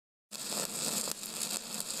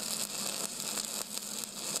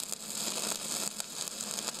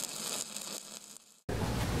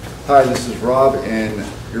Hi, this is Rob, and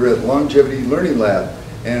you're at Longevity Learning Lab,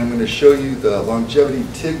 and I'm going to show you the Longevity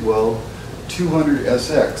TIGWELD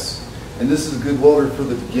 200SX. And this is a good welder for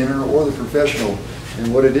the beginner or the professional.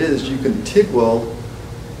 And what it is, you can TIG weld,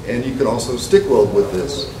 and you can also stick weld with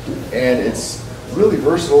this. And it's really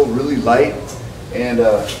versatile, really light, and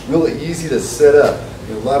really easy to set up.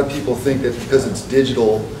 You know, a lot of people think that because it's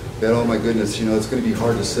digital, that oh my goodness, you know, it's going to be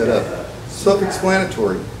hard to set up.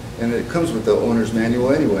 Self-explanatory, and it comes with the owner's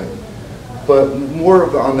manual anyway. But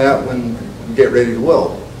more on that when we get ready to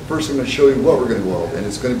weld. First I'm going to show you what we're going to weld, and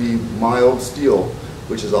it's going to be mild steel,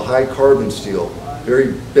 which is a high carbon steel,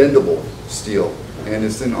 very bendable steel, and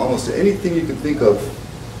it's in almost anything you can think of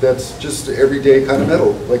that's just everyday kind of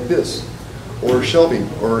metal, like this, or shelving,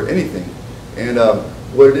 or anything. And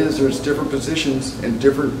what it is, there's different positions and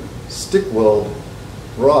different stick weld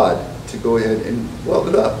rod to go ahead and weld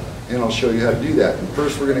it up. And I'll show you how to do that. And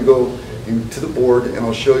first we're going to go into the board, and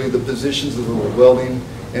I'll show you the positions of the welding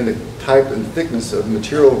and the type and thickness of the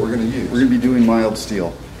material we're going to use. We're going to be doing mild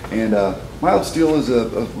steel. And mild steel is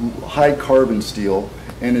a high carbon steel,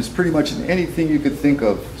 and it's pretty much in anything you could think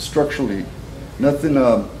of structurally. Nothing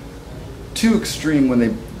too extreme when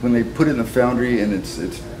they put it in a foundry and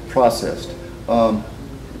it's processed.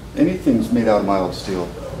 Anything's made out of mild steel.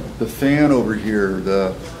 The fan over here,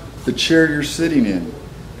 the chair you're sitting in,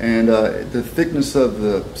 and the thickness of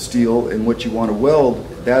the steel and what you want to weld,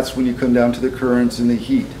 that's when you come down to the currents and the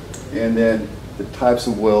heat. And then the types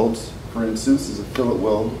of welds, for instance, is a fillet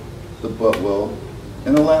weld, the butt weld,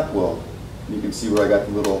 and a lap weld. And you can see where I got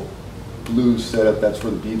the little blue set up, that's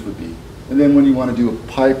where the beads would be. And then when you want to do a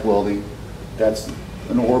pipe welding, that's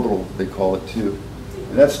an orbital, they call it too.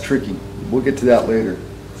 And that's tricky. We'll get to that later.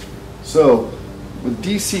 So, with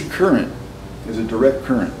DC current is a direct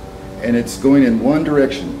current, and it's going in one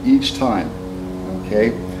direction each time.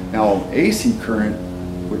 Okay? Now, AC current,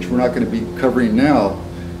 which we're not going to be covering now,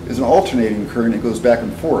 is an alternating current. It goes back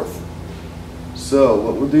and forth. So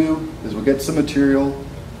what we'll do is we'll get some material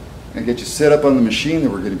and get you set up on the machine that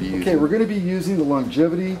we're going to be using. Okay, we're going to be using the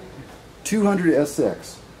Longevity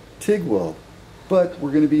 200SX TIG weld, but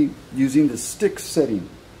we're going to be using the stick setting.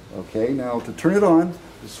 Okay, now to turn it on,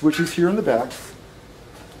 the switch is here in the back,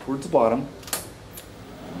 towards the bottom,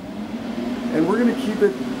 and we're going to keep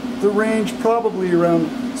it the range probably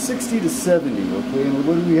around 60 to 70. Okay, and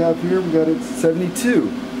what do we have here? We got it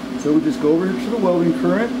 72. So we just go over here to the welding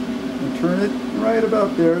current and turn it right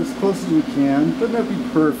about there, as close as we can. Doesn't have to be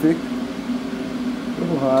perfect. A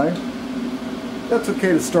little high. That's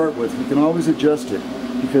okay to start with. We can always adjust it,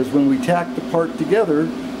 because when we tack the part together,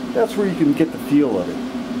 that's where you can get the feel of it.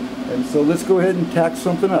 And so let's go ahead and tack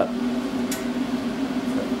something up.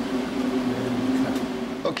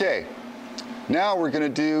 Okay, now we're going to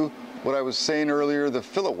do what I was saying earlier, the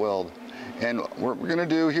fillet weld. And what we're going to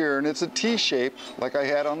do here, and it's a T shape like I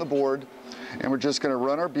had on the board, and we're just going to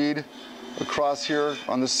run our bead across here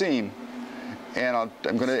on the seam. And I'm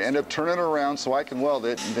going to end up turning it around so I can weld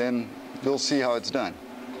it, and then you'll see how it's done.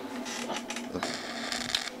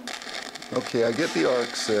 Okay, I get the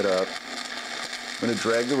arc set up. I'm going to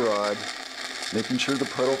drag the rod, making sure the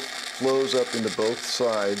puddle flows up into both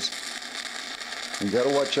sides. You got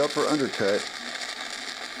to watch out for undercut.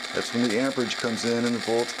 That's when the amperage comes in and the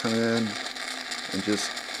volts come in, and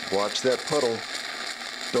just watch that puddle.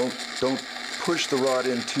 Don't push the rod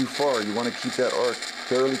in too far. You want to keep that arc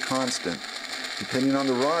fairly constant. Depending on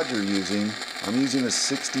the rod you're using, I'm using a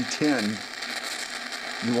 60-10.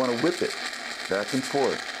 You want to whip it back and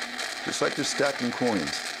forth, just like you're stacking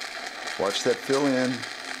coins. Watch that fill in,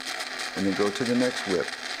 and then go to the next whip.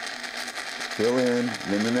 Fill in,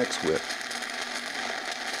 and then the next whip.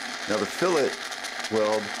 Now the fillet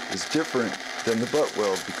weld is different than the butt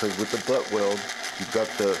weld, because with the butt weld, you've got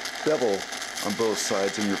the bevel on both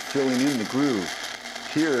sides and you're filling in the groove.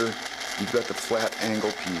 Here, you've got the flat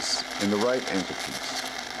angle piece and the right angle piece.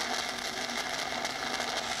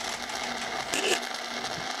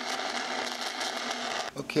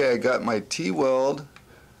 Okay, I got my T-weld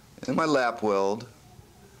and my lap weld,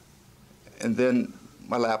 and then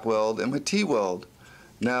my lap weld and my T-weld.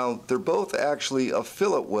 Now, they're both actually a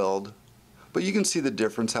fillet weld, but you can see the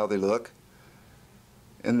difference how they look.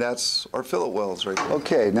 And that's our fillet welds right there.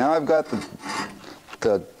 Okay, now I've got the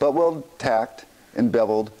butt weld tacked and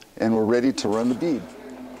beveled, and we're ready to run the bead.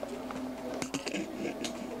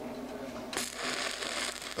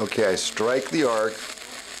 Okay, I strike the arc,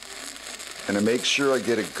 and I make sure I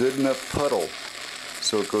get a good enough puddle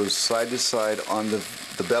so it goes side to side on the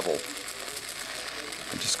bevel.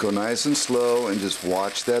 I just go nice and slow and just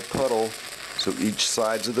watch that puddle so each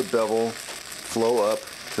sides of the bevel flow up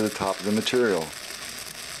to the top of the material.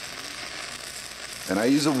 And I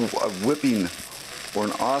use a whipping or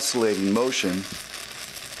an oscillating motion,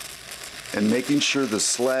 and making sure the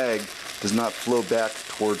slag does not flow back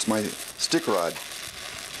towards my stick rod.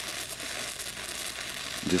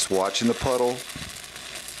 Just watching the puddle,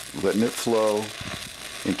 letting it flow,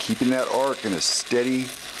 and keeping that arc in a steady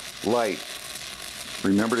light.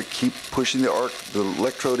 Remember to keep pushing the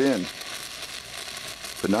electrode in,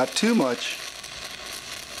 but not too much,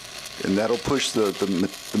 and that'll push the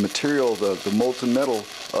material, the molten metal,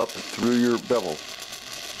 up through your bevel.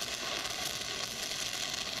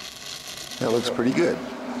 That looks pretty good.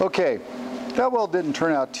 Okay, that weld didn't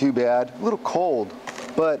turn out too bad. A little cold,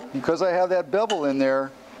 but because I have that bevel in there,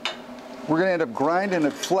 we're going to end up grinding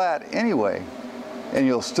it flat anyway, and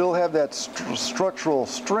you'll still have that structural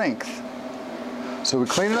strength. So we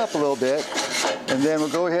clean it up a little bit, and then we'll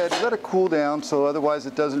go ahead and let it cool down so otherwise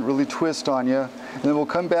it doesn't really twist on you. And then we'll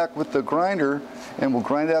come back with the grinder and we'll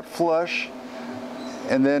grind that flush,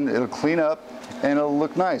 and then it'll clean up and it'll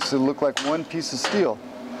look nice. It'll look like one piece of steel.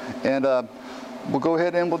 And we'll go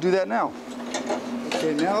ahead and we'll do that now.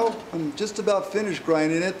 Okay, now I'm just about finished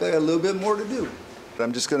grinding it, but I got a little bit more to do.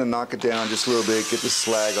 I'm just going to knock it down just a little bit, get the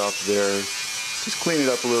slag off there, just clean it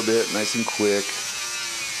up a little bit, nice and quick.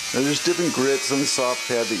 Now, there's different grits on the soft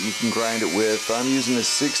pad that you can grind it with. I'm using a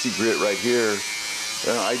 60 grit right here.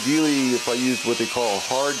 Ideally, if I used what they call a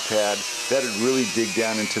hard pad, that'd really dig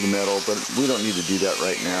down into the metal, but we don't need to do that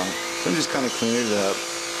right now. So I'm just kind of cleaning it up,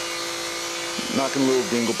 knocking little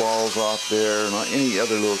dingle balls off there, and any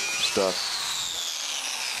other little stuff.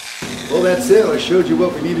 Well, that's it. I showed you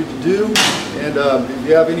what we needed to do, and if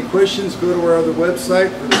you have any questions, go to our other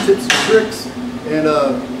website for the tips and tricks, and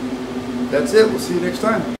that's it. We'll see you next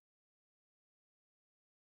time.